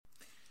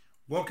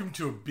Welcome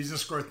to a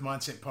Business Growth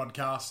Mindset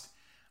podcast.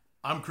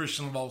 I'm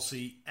Christian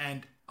Lavolsi,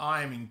 and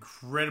I am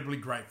incredibly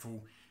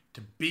grateful to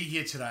be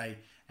here today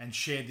and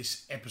share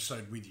this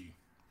episode with you.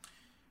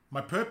 My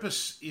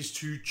purpose is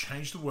to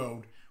change the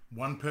world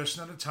one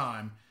person at a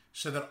time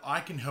so that I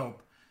can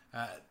help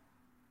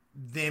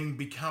them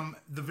become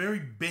the very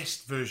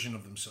best version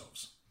of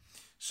themselves.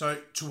 So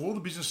to all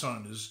the business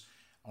owners,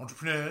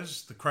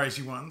 entrepreneurs, the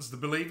crazy ones, the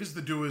believers,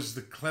 the doers,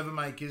 the clever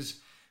makers,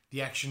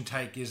 the action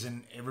takers,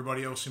 and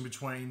everybody else in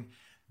between,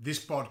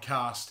 this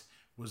podcast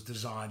was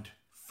designed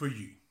for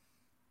you.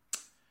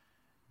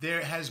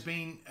 There has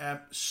been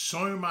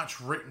so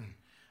much written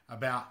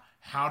about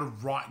how to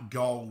write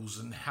goals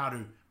and how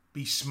to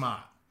be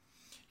smart.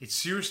 It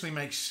seriously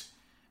makes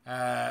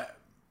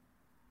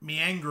me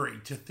angry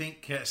to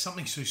think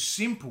something so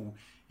simple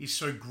is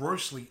so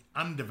grossly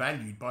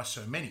undervalued by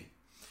so many.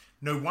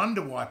 No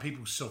wonder why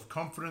people's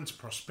self-confidence,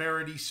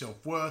 prosperity,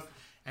 self-worth,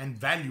 and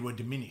value are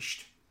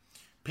diminished.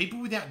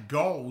 People without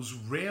goals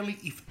rarely,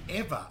 if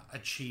ever,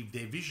 achieve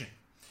their vision.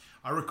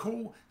 I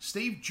recall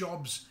Steve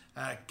Jobs'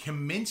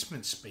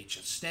 commencement speech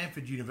at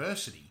Stanford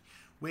University,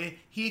 where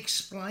he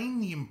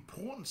explained the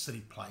importance that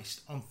he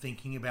placed on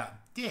thinking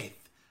about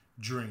death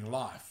during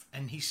life.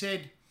 And he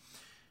said,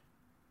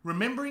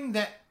 "Remembering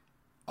that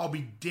I'll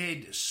be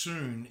dead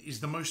soon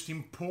is the most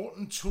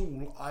important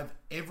tool I've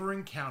ever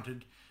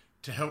encountered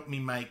to help me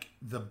make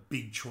the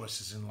big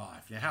choices in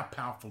life." Now, how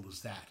powerful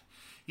is that?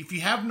 If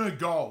you have no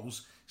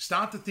goals,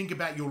 start to think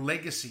about your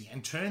legacy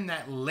and turn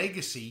that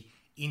legacy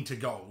into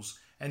goals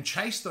and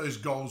chase those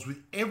goals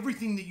with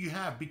everything that you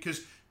have,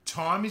 because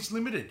time is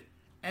limited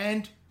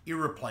and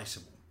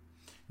irreplaceable.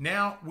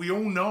 Now, we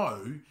all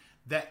know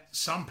that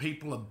some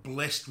people are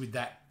blessed with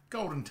that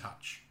golden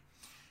touch.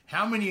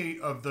 How many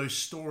of those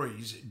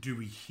stories do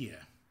we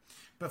hear?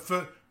 But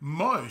for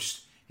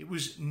most, it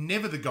was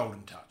never the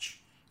golden touch.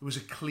 It was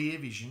a clear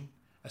vision,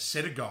 a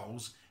set of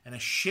goals, and a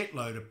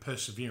shitload of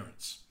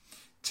perseverance.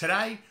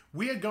 Today,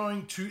 we are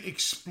going to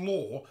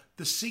explore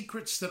the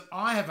secrets that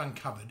I have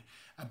uncovered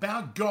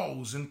about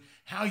goals and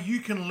how you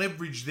can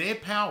leverage their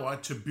power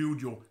to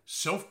build your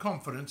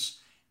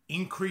self-confidence,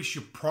 increase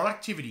your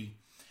productivity,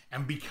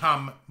 and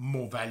become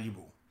more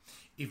valuable.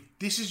 If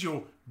this is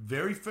your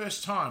very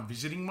first time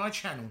visiting my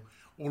channel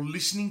or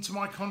listening to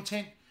my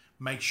content,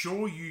 make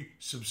sure you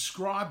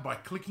subscribe by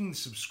clicking the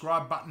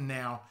subscribe button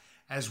now,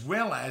 as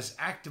well as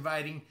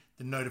activating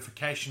the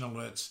notification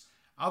alerts.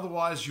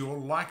 Otherwise, you're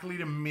likely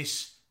to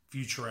miss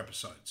future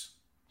episodes.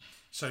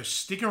 So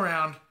stick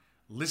around,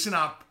 listen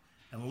up,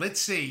 and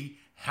let's see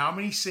how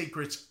many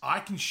secrets I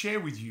can share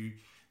with you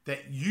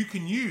that you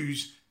can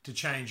use to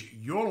change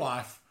your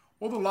life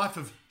or the life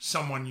of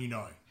someone you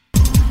know.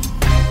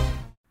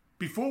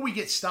 Before we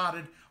get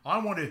started, I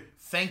want to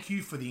thank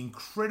you for the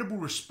incredible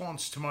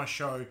response to my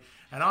show,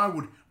 and I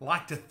would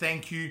like to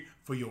thank you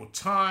for your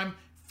time,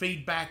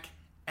 feedback,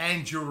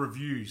 and your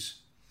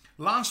reviews.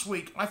 Last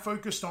week, I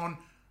focused on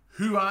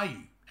who are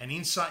you? An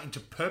insight into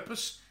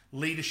purpose,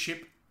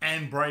 leadership,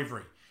 and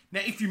bravery.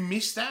 Now, if you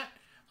missed that,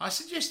 I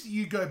suggest that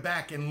you go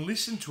back and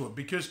listen to it,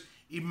 because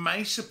it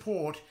may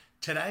support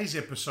today's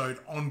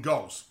episode on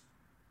goals.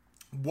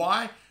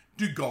 Why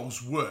do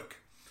goals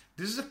work?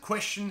 This is a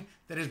question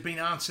that has been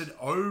answered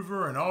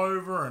over and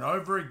over and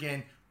over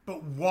again,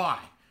 but why?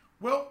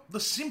 Well,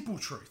 the simple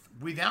truth,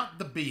 without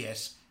the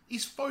BS,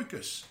 is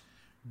focus.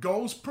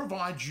 Goals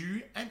provide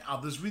you and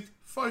others with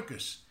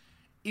focus.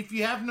 If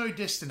you have no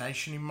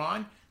destination in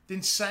mind,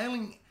 then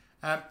sailing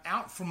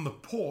out from the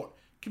port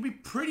can be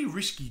pretty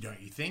risky,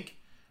 don't you think?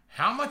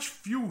 How much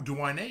fuel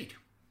do I need?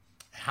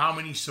 How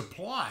many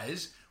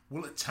supplies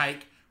will it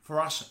take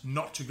for us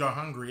not to go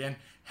hungry? And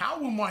how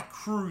will my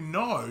crew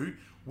know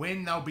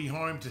when they'll be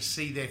home to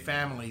see their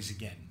families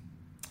again?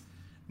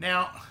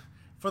 Now,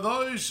 for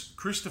those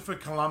Christopher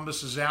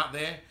Columbuses out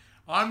there,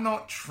 I'm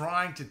not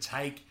trying to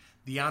take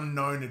the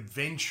unknown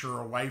adventure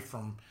away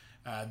from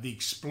the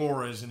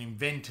explorers and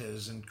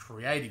inventors and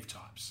creative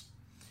types.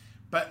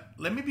 But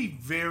let me be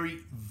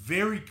very,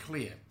 very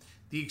clear.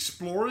 The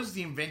explorers,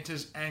 the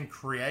inventors, and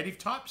creative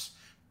types,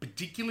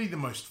 particularly the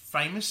most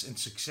famous and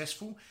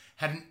successful,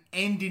 had an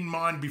end in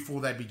mind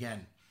before they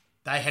began.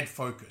 They had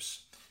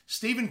focus.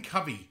 Stephen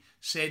Covey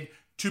said,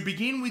 "To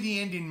begin with the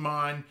end in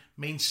mind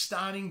means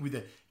starting with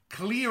a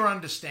clear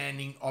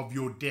understanding of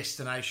your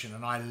destination."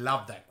 And I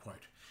love that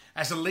quote.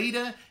 As a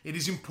leader, it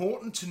is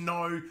important to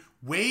know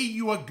where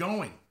you are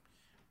going.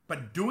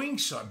 But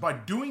by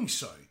doing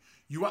so,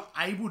 you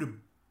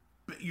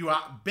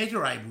are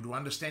better able to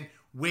understand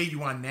where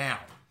you are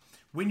now.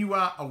 When you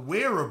are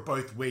aware of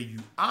both where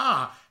you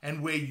are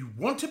and where you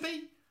want to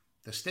be,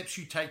 the steps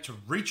you take to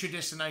reach your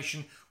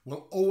destination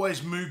will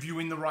always move you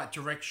in the right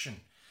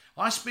direction.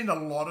 I spend a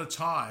lot of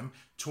time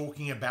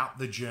talking about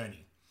the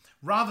journey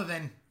rather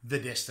than the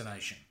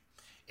destination.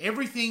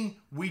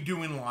 Everything we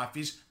do in life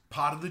is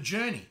part of the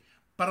journey,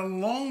 but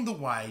along the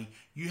way,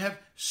 you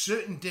have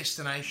certain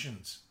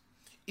destinations.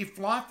 If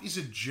life is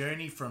a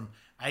journey from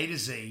A to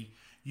Z,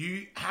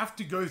 you have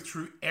to go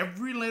through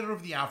every letter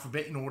of the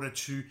alphabet in order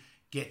to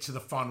get to the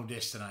final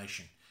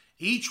destination.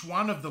 Each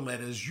one of the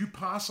letters you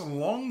pass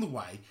along the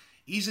way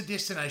is a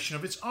destination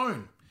of its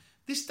own.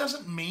 This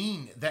doesn't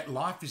mean that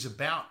life is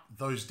about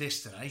those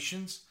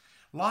destinations.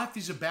 Life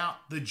is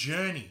about the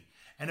journey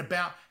and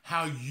about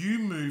how you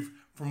move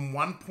from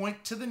one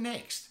point to the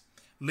next.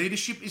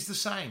 Leadership is the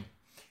same.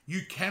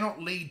 You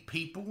cannot lead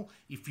people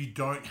if you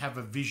don't have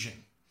a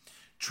vision.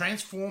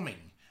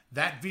 Transforming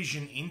that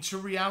vision into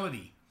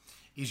reality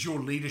is your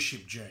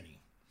leadership journey.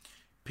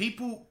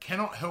 People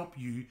cannot help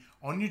you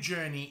on your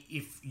journey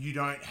if you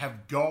don't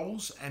have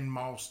goals and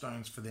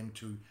milestones for them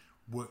to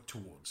work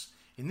towards.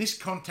 In this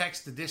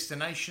context, the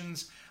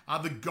destinations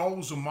are the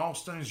goals or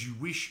milestones you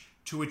wish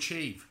to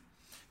achieve.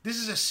 This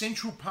is a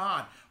central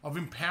part of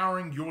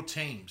empowering your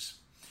teams.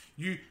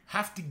 You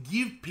have to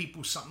give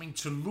people something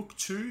to look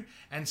to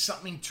and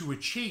something to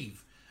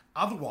achieve.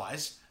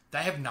 Otherwise, they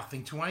have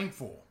nothing to aim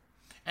for.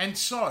 And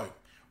so,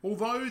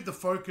 although the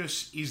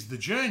focus is the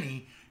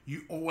journey,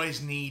 you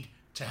always need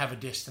to have a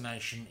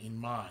destination in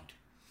mind.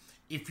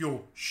 If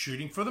you're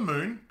shooting for the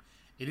moon,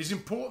 it is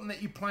important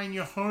that you plan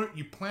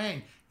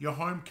your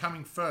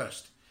homecoming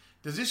first.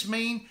 Does this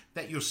mean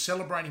that you're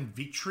celebrating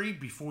victory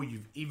before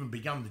you've even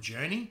begun the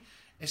journey?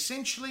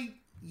 Essentially,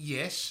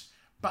 yes,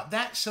 but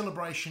that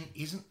celebration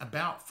isn't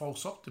about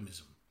false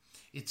optimism.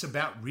 It's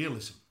about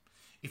realism.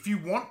 If you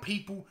want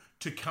people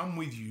to come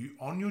with you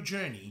on your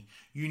journey,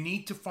 you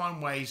need to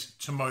find ways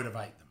to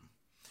motivate them.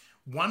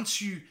 Once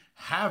you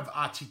have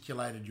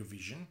articulated your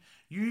vision,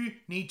 you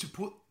need to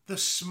put the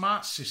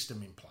SMART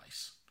system in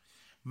place.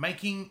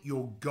 Making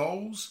your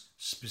goals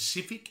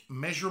specific,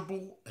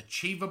 measurable,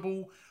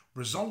 achievable,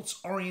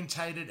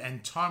 results-orientated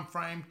and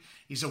time-framed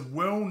is a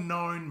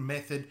well-known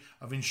method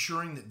of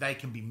ensuring that they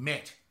can be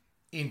met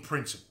in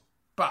principle.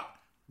 But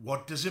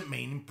what does it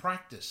mean in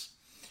practice?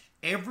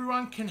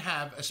 Everyone can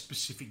have a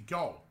specific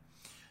goal.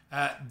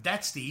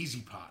 That's the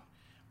easy part.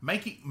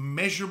 Making it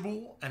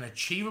measurable and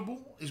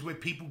achievable is where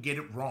people get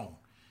it wrong.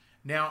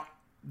 Now,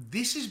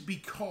 this is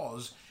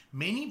because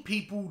many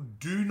people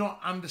do not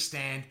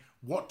understand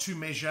what to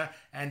measure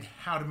and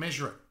how to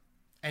measure it.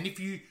 And if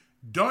you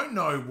don't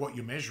know what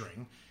you're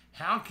measuring,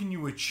 how can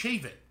you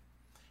achieve it?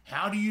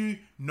 How do you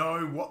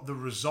know what the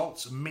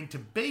results are meant to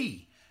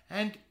be?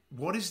 And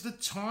what is the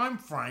time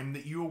frame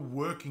that you're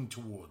working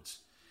towards?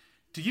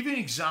 To give you an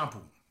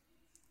example,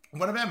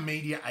 one of our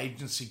media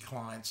agency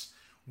clients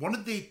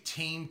wanted their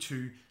team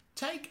to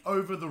take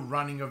over the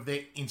running of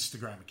their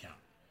Instagram account.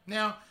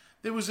 Now,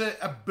 there was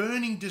a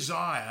burning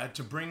desire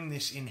to bring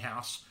this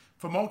in-house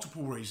for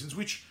multiple reasons,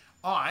 which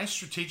I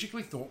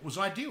strategically thought was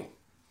ideal.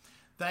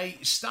 They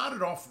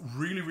started off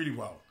really, really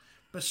well,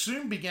 but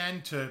soon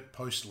began to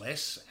post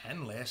less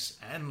and less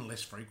and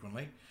less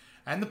frequently.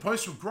 And the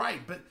posts were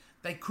great, but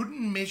they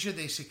couldn't measure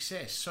their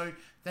success, so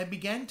they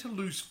began to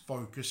lose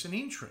focus and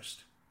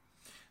interest.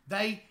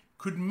 They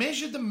could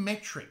measure the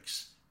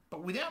metrics,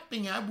 but without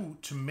being able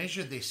to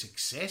measure their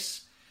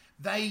success,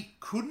 they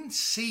couldn't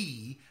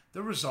see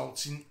the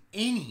results in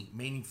any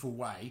meaningful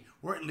way,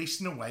 or at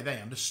least in a way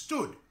they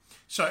understood.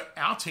 So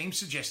our team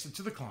suggested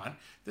to the client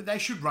that they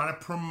should run a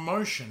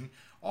promotion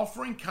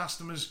offering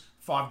customers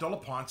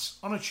 $5 pints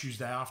on a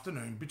Tuesday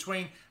afternoon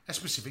between a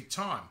specific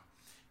time.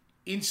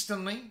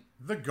 Instantly,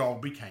 the goal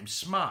became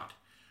SMART.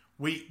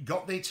 We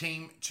got their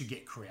team to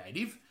get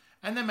creative,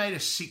 and they made a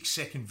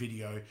 6-second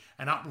video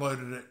and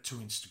uploaded it to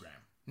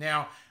Instagram.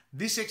 Now,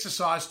 this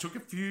exercise took a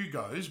few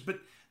goes, but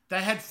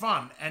they had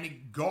fun and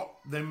it got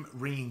them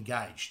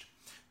re-engaged.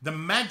 The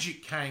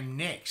magic came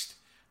next.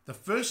 The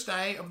first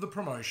day of the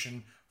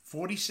promotion,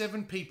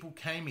 47 people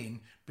came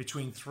in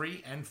between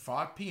 3 and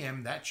 5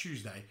 p.m. that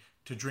Tuesday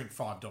to drink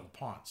 $5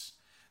 pints.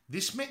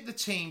 This meant the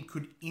team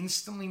could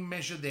instantly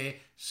measure their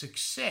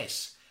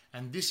success,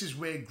 and this is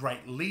where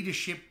great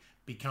leadership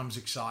becomes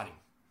exciting.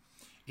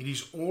 It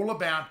is all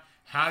about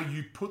how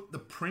you put the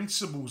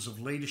principles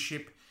of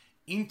leadership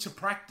into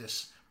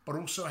practice, but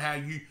also how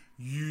you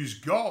use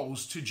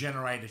goals to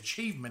generate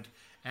achievement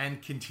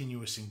and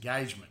continuous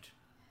engagement.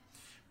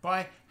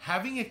 By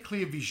having a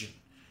clear vision,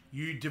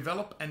 you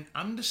develop an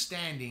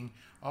understanding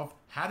of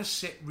how to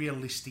set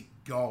realistic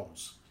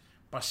goals.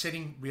 By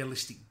setting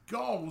realistic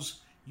goals,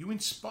 you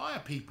inspire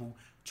people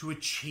to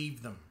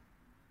achieve them.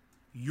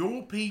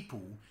 Your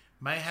people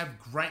may have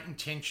great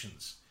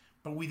intentions,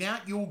 but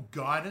without your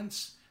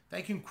guidance,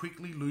 they can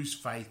quickly lose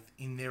faith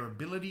in their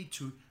ability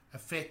to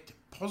affect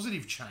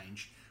positive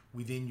change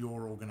within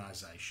your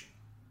organization.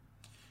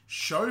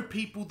 Show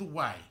people the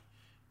way,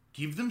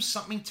 give them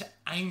something to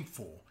aim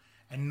for,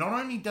 and not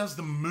only does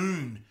the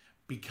moon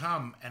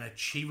become an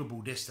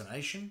achievable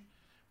destination,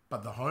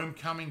 but the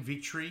homecoming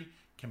victory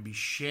can be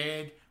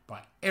shared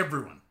by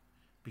everyone,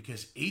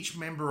 because each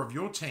member of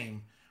your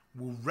team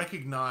will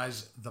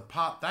recognize the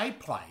part they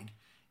played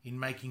in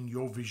making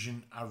your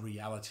vision a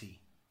reality.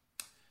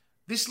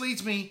 This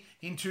leads me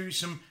into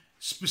some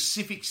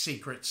specific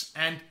secrets,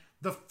 and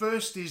the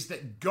first is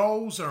that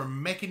goals are a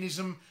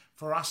mechanism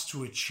for us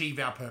to achieve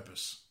our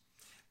purpose.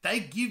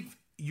 They give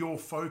your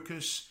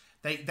focus,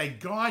 they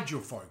guide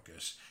your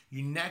focus.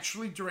 You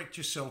naturally direct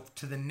yourself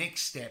to the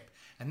next step,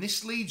 And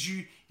this leads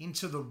you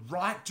into the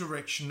right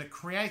direction that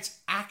creates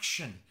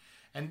action.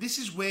 And this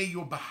is where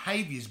your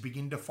behaviors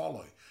begin to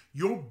follow.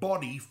 Your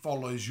body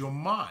follows your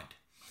mind.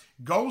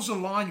 Goals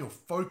align your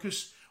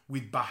focus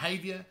with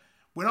behavior.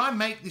 When I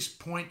make this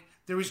point,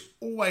 there is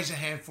always a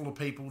handful of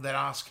people that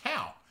ask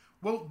how.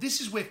 Well, this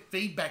is where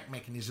feedback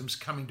mechanisms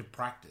come into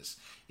practice.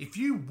 If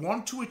you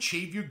want to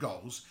achieve your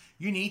goals,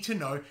 you need to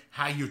know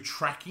how you're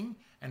tracking,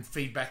 and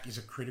feedback is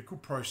a critical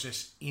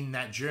process in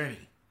that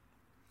journey.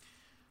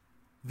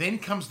 Then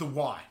comes the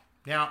why.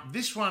 Now,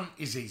 this one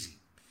is easy.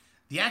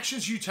 The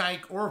actions you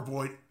take or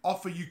avoid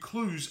offer you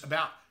clues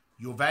about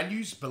your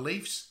values,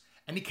 beliefs,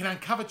 and it can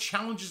uncover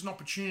challenges and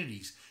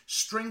opportunities,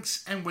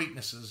 strengths and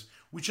weaknesses,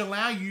 which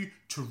allow you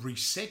to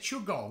reset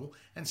your goal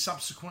and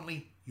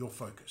subsequently your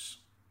focus.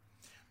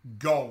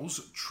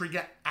 Goals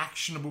trigger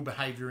actionable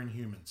behavior in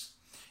humans.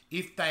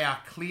 If they are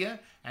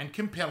clear and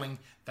compelling,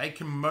 they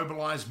can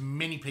mobilize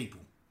many people.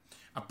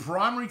 A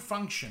primary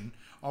function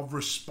of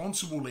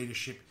responsible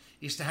leadership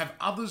is to have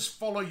others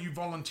follow you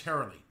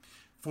voluntarily.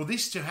 For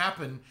this to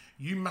happen,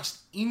 you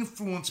must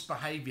influence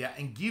behavior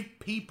and give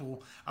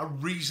people a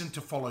reason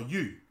to follow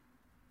you.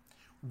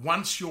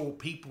 Once your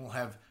people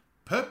have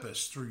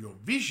purpose through your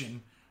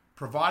vision,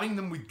 providing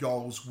them with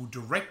goals will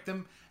direct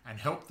them and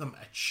help them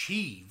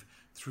achieve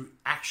through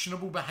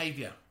actionable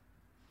behavior.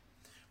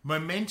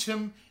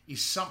 Momentum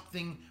is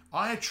something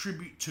I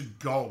attribute to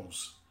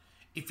goals.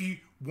 If you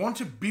want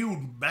to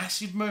build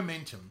massive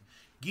momentum,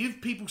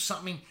 give people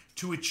something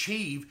to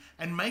achieve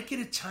and make it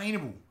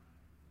attainable.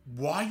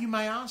 Why, you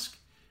may ask?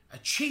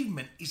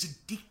 Achievement is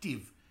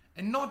addictive,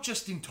 and not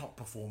just in top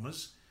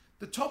performers.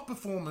 The top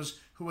performers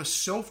who are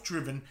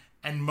self-driven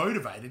and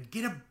motivated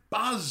get a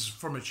buzz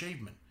from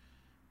achievement.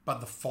 But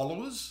the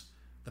followers,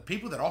 the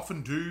people that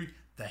often do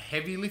the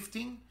heavy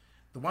lifting,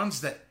 the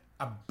ones that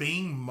are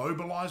being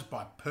mobilized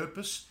by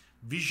purpose,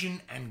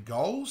 vision, and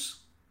goals,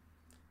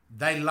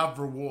 they love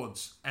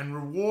rewards. And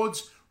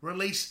rewards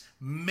release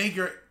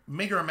mega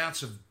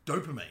amounts of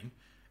dopamine,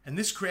 and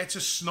this creates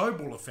a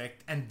snowball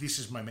effect, and this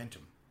is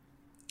momentum.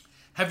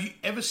 Have you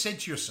ever said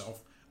to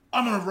yourself,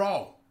 I'm on a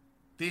roll?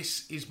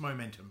 This is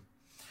momentum.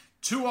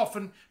 Too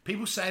often,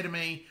 people say to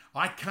me,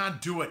 I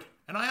can't do it.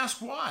 And I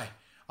ask why.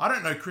 I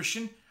don't know,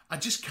 Christian. I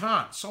just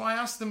can't. So I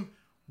ask them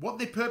what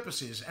their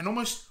purpose is, and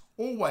almost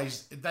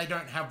always they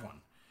don't have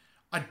one.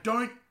 I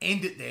don't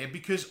end it there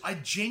because I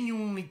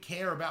genuinely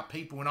care about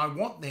people and I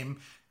want them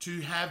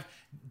to have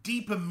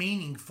deeper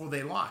meaning for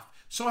their life.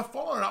 So I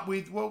follow it up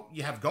with, well,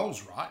 you have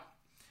goals, right?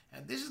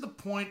 And this is the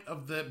point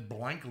of the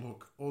blank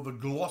look or the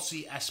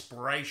glossy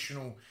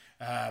aspirational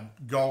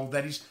goal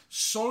that is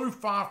so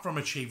far from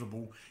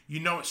achievable, you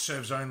know it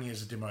serves only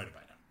as a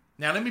demotivator.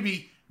 Now, let me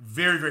be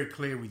very, very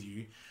clear with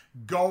you.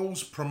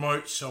 Goals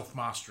promote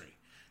self-mastery.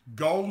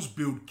 Goals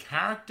build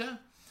character.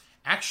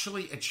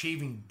 Actually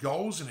achieving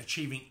goals and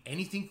achieving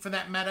anything for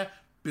that matter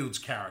builds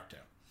character.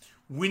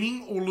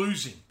 Winning or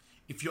losing,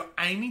 if you're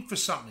aiming for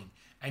something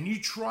and you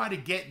try to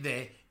get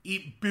there,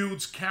 it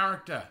builds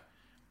character.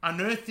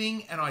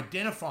 Unearthing and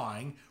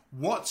identifying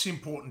what's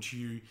important to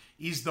you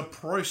is the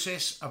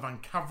process of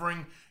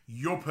uncovering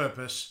your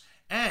purpose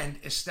and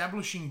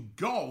establishing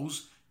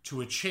goals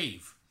to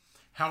achieve.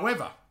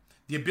 However,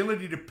 the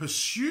ability to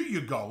pursue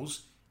your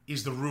goals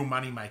is the real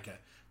moneymaker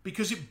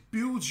because it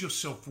builds your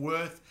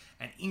self-worth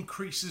and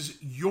increases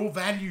your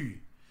value.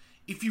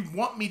 If you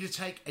want me to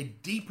take a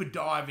deeper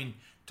dive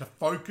into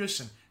focus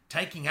and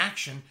taking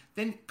action,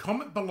 then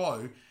comment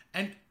below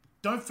and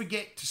don't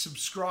forget to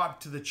subscribe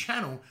to the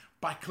channel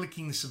by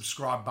clicking the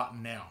subscribe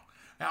button now.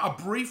 Now,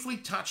 I briefly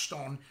touched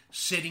on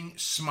setting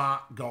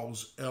SMART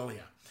goals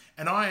earlier,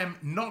 and I am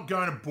not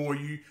going to bore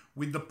you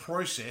with the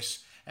process,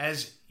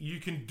 as you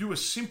can do a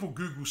simple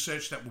Google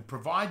search that will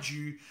provide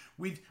you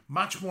with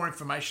much more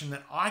information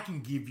than I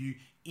can give you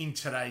in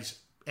today's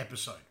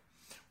episode.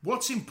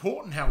 What's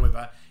important,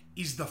 however,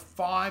 is the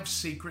 5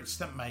 secrets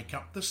that make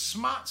up the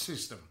SMART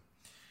system.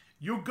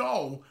 Your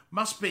goal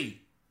must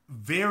be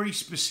very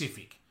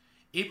specific.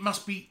 It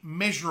must be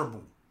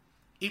measurable.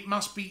 It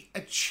must be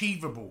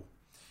achievable.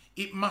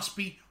 It must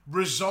be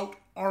result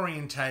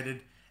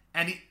orientated,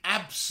 and it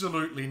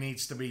absolutely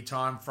needs to be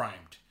time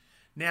framed.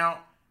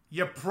 Now,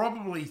 you're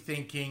probably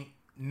thinking,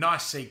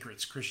 nice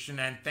secrets, Christian,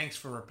 and thanks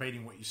for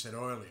repeating what you said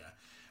earlier.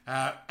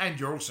 And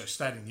you're also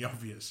stating the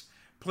obvious.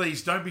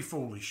 Please don't be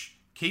foolish.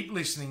 Keep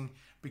listening,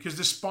 because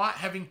despite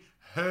having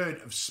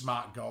heard of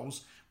SMART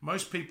goals,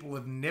 most people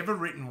have never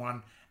written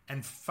one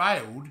and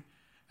failed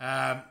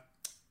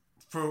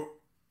for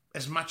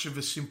as much of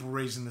a simple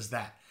reason as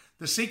that.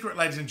 The secret,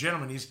 ladies and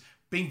gentlemen, is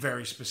being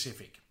very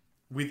specific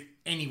with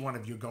any one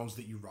of your goals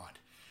that you write.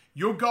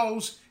 Your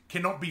goals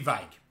cannot be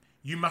vague.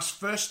 You must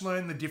first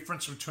learn the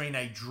difference between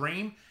a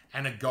dream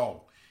and a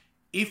goal.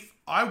 If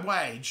I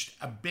waged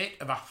a bet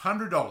of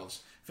 $100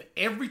 for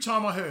every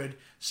time I heard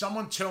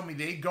someone tell me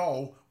their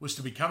goal was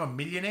to become a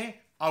millionaire,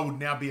 I would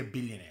now be a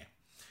billionaire.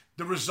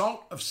 The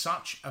result of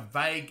such a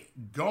vague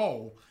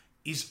goal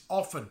is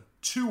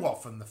too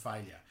often, the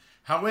failure.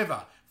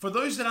 However, for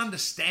those that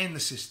understand the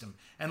system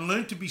and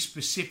learn to be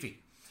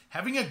specific,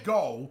 having a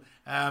goal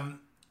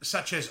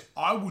such as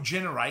I will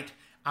generate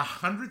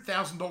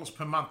 $100,000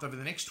 per month over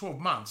the next 12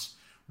 months,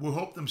 will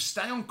help them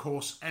stay on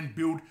course and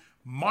build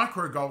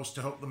micro goals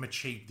to help them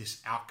achieve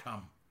this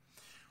outcome.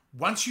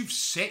 Once you've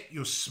set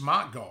your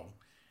SMART goal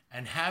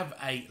and have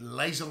a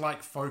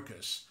laser-like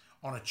focus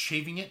on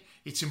achieving it,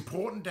 it's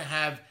important to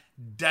have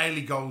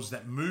daily goals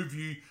that move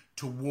you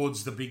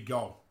towards the big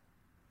goal.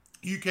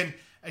 You can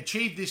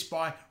achieve this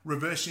by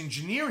reverse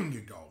engineering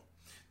your goal.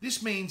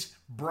 This means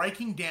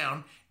breaking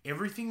down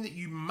everything that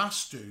you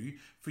must do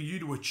for you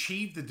to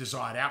achieve the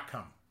desired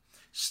outcome.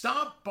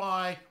 Start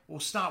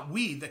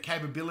with the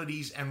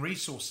capabilities and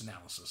resource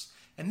analysis,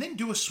 and then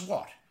do a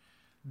SWOT.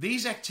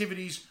 These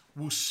activities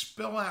will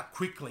spell out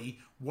quickly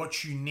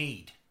what you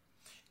need.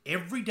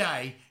 Every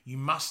day, you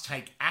must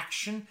take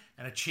action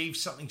and achieve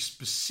something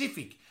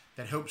specific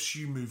that helps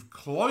you move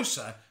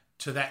closer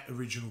to that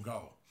original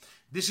goal.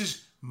 This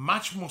is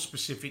much more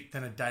specific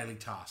than a daily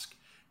task.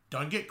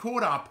 Don't get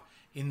caught up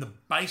in the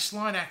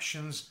baseline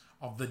actions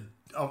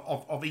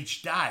of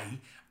each day,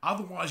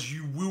 otherwise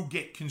you will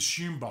get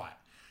consumed by it.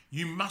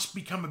 You must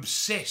become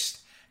obsessed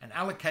and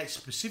allocate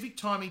specific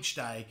time each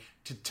day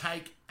to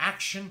take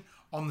action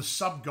on the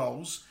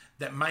sub-goals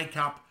that make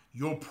up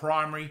your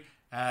primary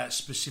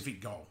specific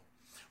goal.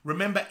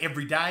 Remember,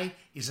 every day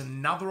is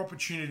another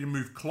opportunity to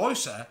move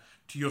closer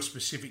to your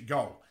specific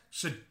goal,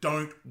 so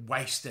don't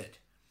waste it.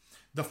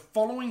 The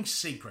following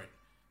secret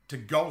to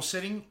goal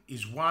setting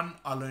is one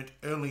I learned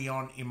early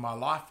on in my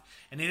life,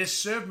 and it has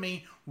served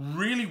me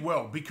really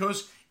well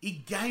because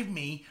it gave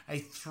me a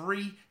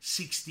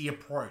 360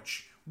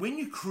 approach. When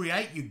you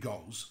create your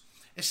goals,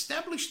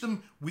 establish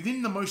them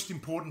within the most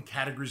important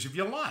categories of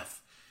your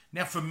life.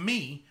 Now, for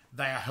me,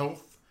 they are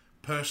health,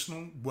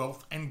 personal,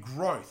 wealth, and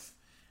growth.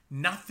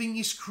 Nothing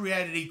is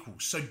created equal,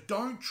 so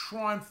don't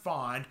try and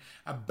find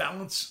a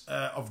balance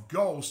of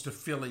goals to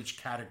fill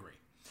each category.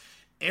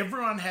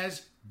 Everyone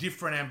has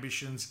different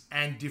ambitions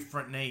and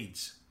different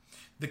needs.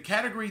 The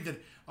category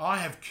that I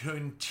have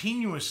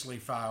continuously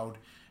failed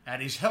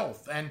at is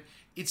health, and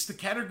it's the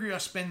category I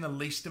spend the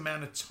least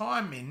amount of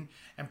time in,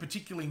 and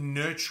particularly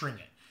nurturing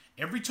it.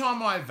 Every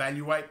time I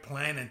evaluate,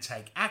 plan, and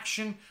take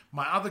action,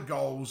 my other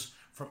goals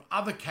from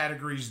other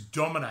categories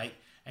dominate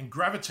and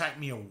gravitate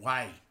me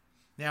away.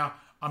 Now,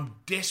 I'm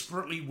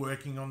desperately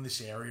working on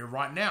this area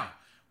right now,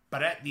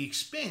 but at the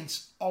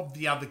expense of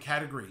the other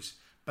categories.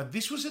 But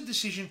this was a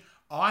decision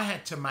I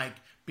had to make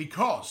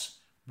because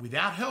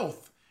without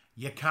health,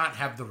 you can't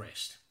have the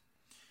rest.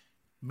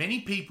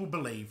 Many people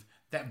believe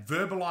that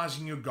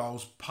verbalizing your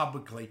goals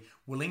publicly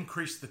will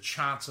increase the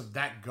chance of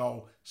that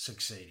goal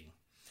succeeding.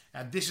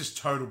 This is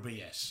total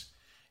BS.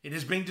 It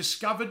has been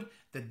discovered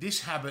that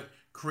this habit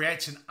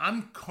creates an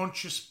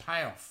unconscious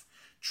payoff,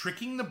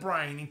 tricking the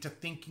brain into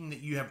thinking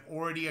that you have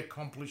already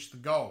accomplished the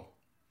goal.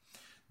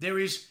 There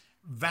is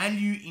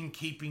value in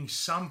keeping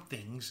some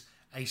things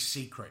a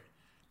secret.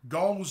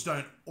 Goals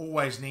don't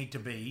always need to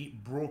be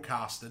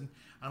broadcasted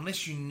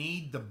unless you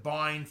need the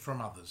buy-in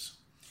from others.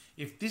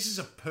 If this is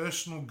a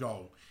personal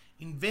goal,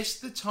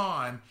 invest the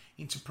time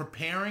into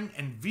preparing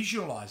and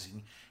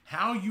visualizing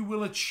how you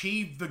will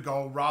achieve the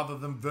goal rather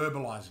than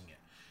verbalizing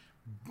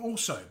it.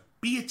 Also,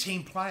 be a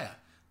team player.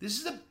 This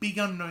is a big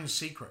unknown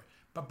secret,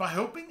 but by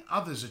helping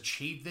others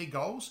achieve their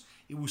goals,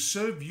 it will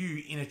serve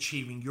you in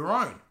achieving your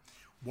own.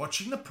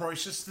 Watching the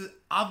process that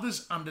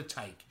others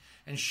undertake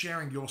and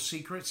sharing your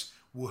secrets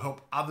will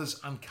help others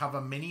uncover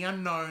many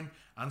unknown,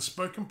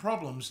 unspoken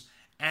problems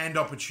and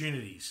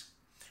opportunities,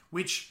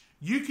 which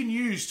you can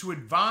use to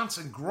advance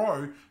and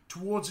grow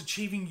towards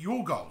achieving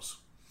your goals.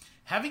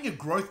 Having a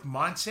growth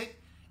mindset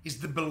is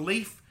the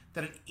belief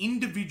that an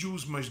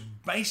individual's most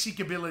basic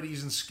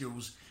abilities and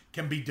skills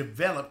can be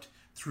developed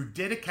through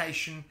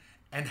dedication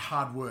and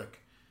hard work.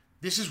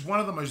 This is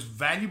one of the most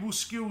valuable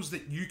skills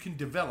that you can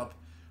develop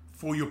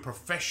for your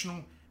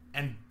professional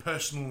and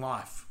personal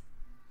life.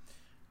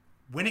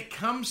 When it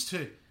comes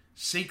to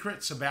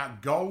secrets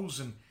about goals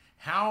and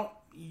how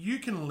you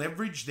can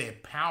leverage their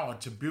power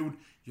to build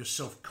your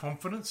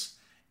self-confidence,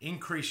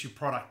 increase your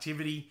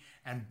productivity,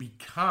 and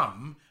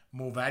become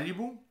more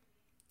valuable,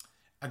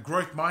 a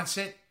growth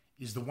mindset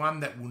is the one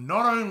that will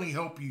not only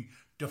help you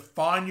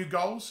define your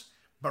goals,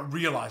 but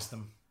realize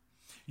them.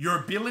 Your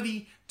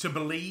ability to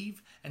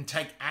believe and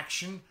take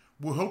action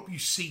will help you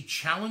see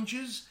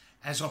challenges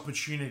as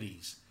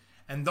opportunities.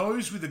 And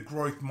those with a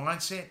growth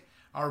mindset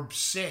are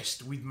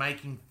obsessed with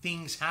making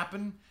things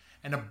happen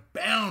and are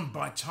bound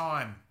by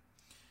time.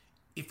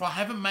 If I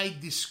haven't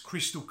made this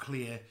crystal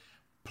clear,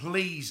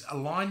 please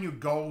align your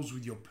goals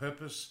with your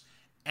purpose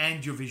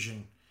and your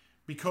vision.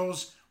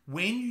 Because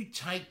when you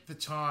take the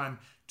time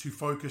to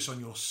focus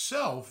on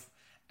yourself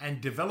and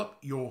develop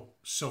your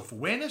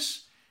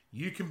self-awareness,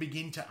 you can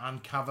begin to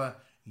uncover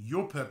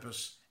your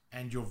purpose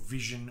and your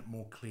vision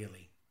more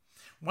clearly.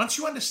 Once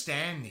you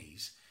understand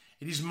these,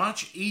 it is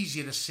much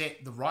easier to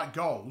set the right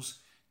goals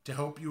to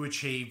help you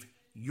achieve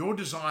your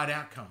desired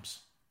outcomes.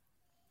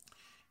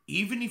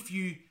 Even if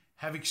you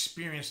have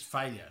experienced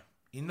failure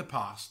in the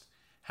past,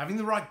 having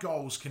the right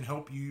goals can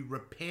help you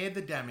repair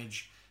the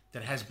damage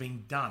that has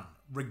been done,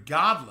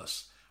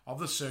 regardless of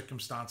the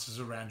circumstances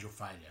around your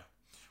failure,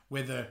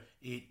 whether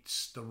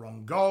it's the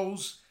wrong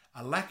goals,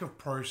 a lack of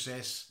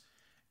process,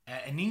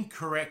 an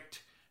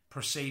incorrect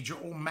procedure,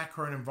 or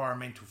macro and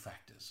environmental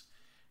factors.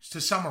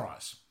 To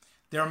summarize,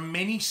 there are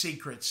many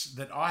secrets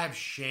that I have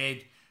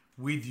shared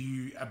with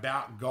you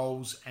about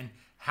goals and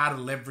how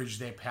to leverage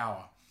their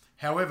power.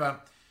 However,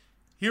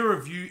 here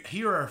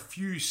are a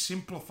few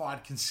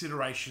simplified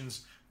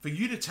considerations for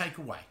you to take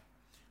away.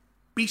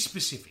 Be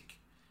specific.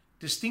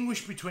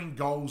 Distinguish between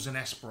goals and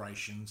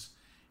aspirations.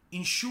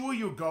 Ensure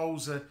your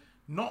goals are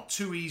not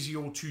too easy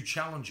or too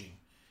challenging.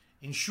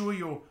 Ensure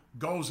your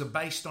goals are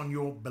based on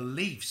your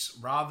beliefs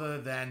rather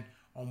than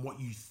on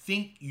what you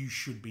think you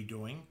should be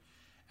doing.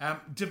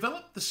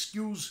 Develop the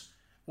skills,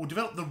 or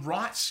develop the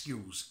right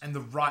skills and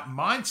the right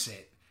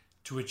mindset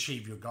to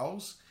achieve your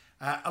goals.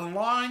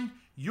 Align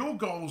your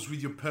goals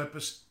with your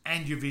purpose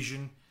and your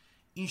vision.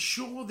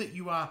 Ensure that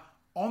you are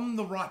on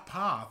the right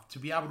path to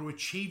be able to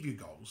achieve your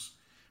goals.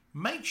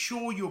 Make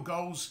sure your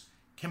goals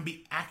can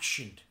be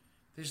actioned.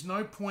 There's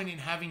no point in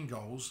having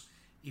goals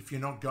if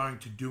you're not going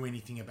to do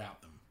anything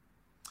about them.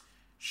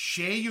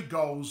 Share your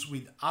goals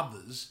with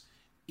others.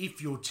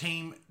 If your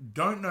team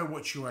don't know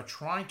what you are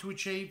trying to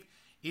achieve,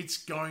 it's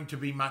going to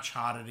be much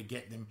harder to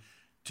get them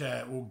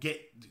to, or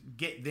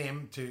get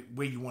them to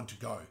where you want to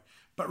go.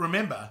 But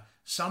remember,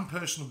 some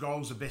personal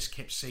goals are best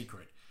kept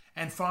secret.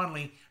 And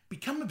finally,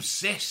 become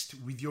obsessed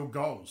with your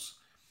goals.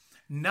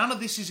 None of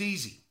this is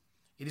easy.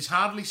 It is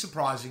hardly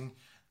surprising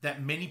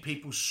that many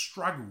people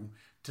struggle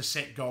to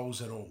set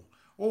goals at all,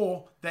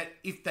 or that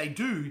if they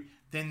do,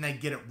 then they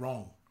get it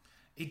wrong.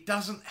 It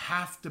doesn't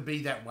have to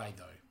be that way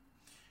though.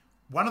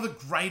 One of the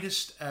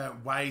greatest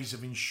ways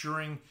of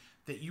ensuring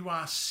that you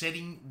are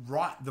setting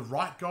the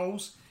right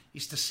goals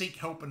is to seek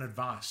help and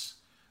advice.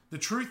 The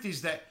truth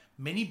is that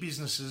many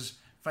businesses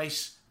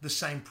face the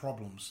same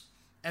problems,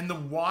 and the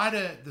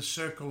wider the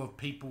circle of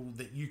people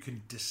that you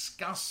can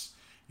discuss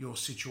your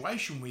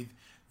situation with,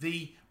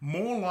 the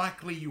more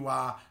likely you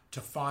are to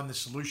find the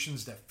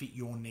solutions that fit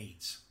your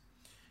needs.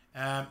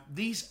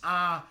 These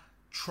are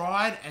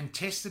tried and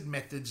tested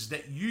methods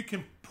that you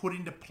can put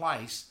into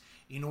place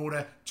in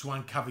order to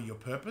uncover your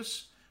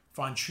purpose,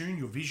 fine-tune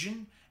your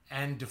vision,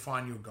 and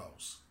define your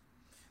goals.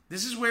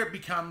 This is where it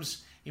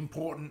becomes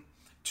important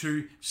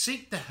to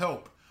seek the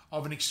help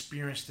of an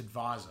experienced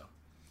advisor.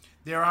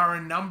 There are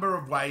a number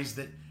of ways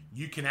that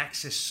you can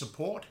access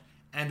support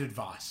and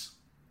advice.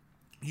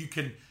 You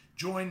can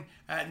join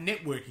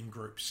networking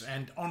groups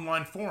and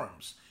online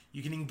forums.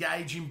 You can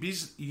engage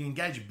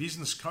a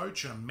business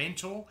coach and a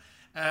mentor,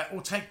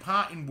 or take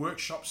part in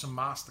workshops and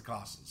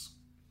masterclasses.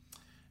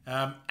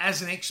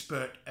 As an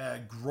expert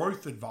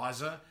growth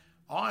advisor,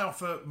 I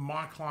offer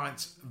my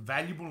clients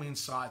valuable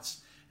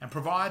insights and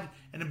provide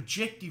an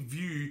objective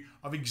view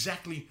of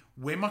exactly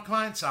where my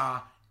clients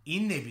are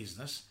in their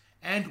business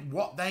and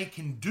what they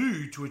can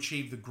do to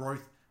achieve the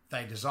growth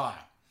they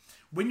desire.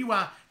 When you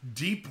are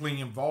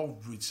deeply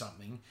involved with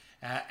something,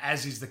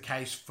 as is the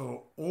case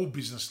for all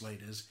business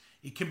leaders,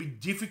 it can be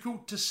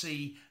difficult to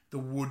see the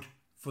wood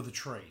for the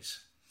trees.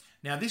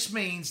 Now, this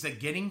means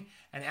that getting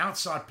an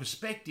outside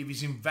perspective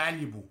is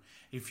invaluable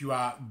if you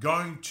are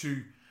going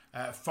to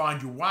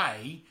find your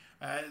way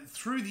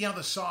through the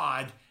other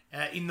side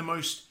in the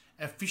most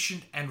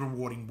efficient and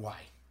rewarding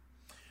way.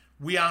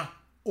 We are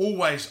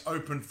always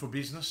open for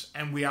business,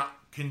 and we are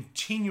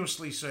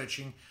continuously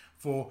searching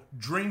for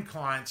dream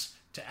clients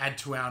to add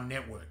to our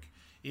network.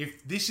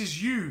 If this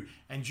is you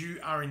and you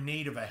are in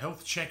need of a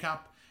health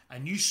checkup, a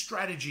new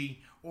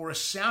strategy, or a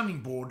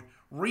sounding board,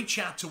 reach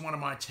out to one of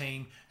my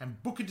team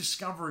and book a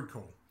discovery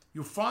call.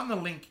 You'll find the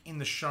link in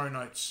the show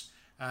notes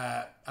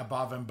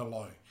above and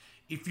below.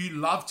 If you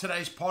love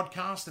today's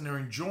podcast and are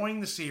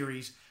enjoying the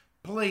series,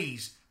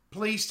 please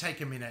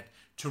take a minute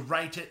to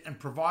rate it and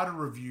provide a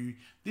review.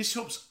 This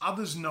helps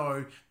others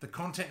know the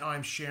content I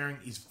am sharing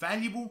is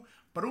valuable,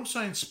 but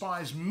also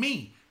inspires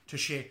me to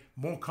share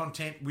more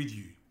content with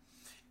you.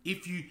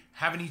 If you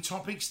have any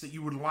topics that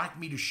you would like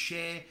me to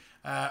share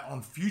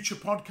on future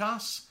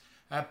podcasts,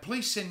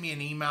 please send me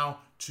an email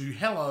to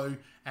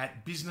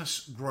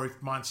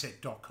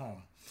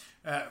hello@businessgrowthmindset.com.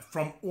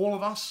 From all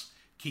of us,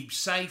 keep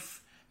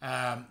safe,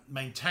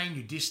 maintain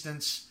your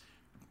distance,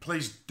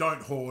 please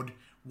don't hoard,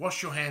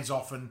 wash your hands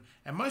often,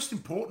 and most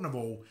important of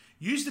all,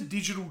 use the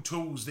digital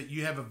tools that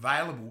you have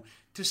available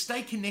to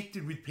stay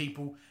connected with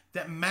people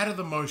that matter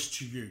the most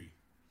to you.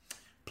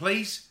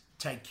 Please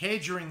take care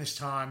during this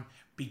time.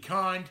 Be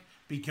kind,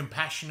 be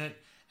compassionate,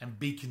 and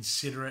be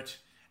considerate.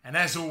 And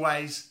as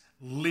always,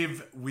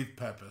 live with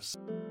purpose.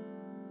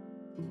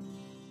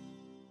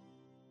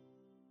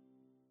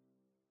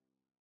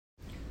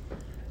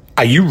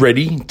 Are you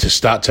ready to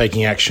start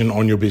taking action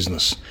on your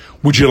business?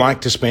 Would you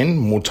like to spend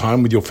more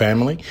time with your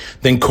family?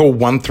 Then call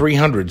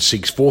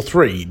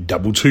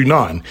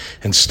 1-300-643-229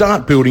 and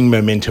start building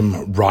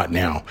momentum right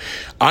now.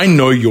 I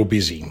know you're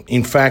busy.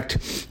 In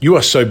fact, you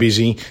are so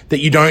busy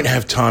that you don't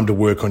have time to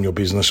work on your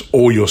business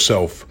or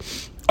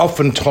yourself.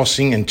 Often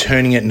tossing and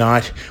turning at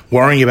night,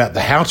 worrying about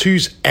the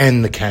how-tos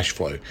and the cash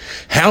flow.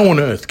 How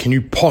on earth can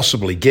you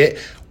possibly get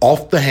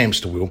off the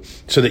hamster wheel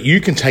so that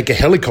you can take a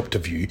helicopter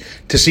view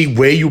to see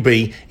where you'll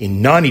be in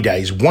 90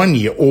 days, 1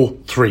 year, or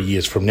 3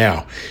 years from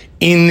now.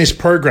 In this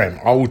program,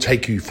 I will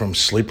take you from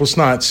sleepless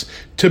nights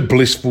to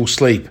blissful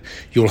sleep.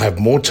 You'll have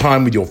more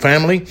time with your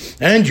family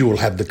and you will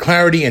have the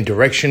clarity and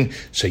direction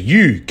so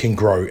you can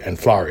grow and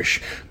flourish.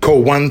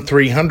 Call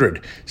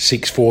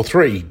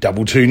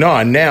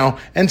 1-300-643-229 now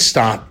and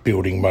start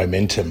building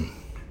momentum.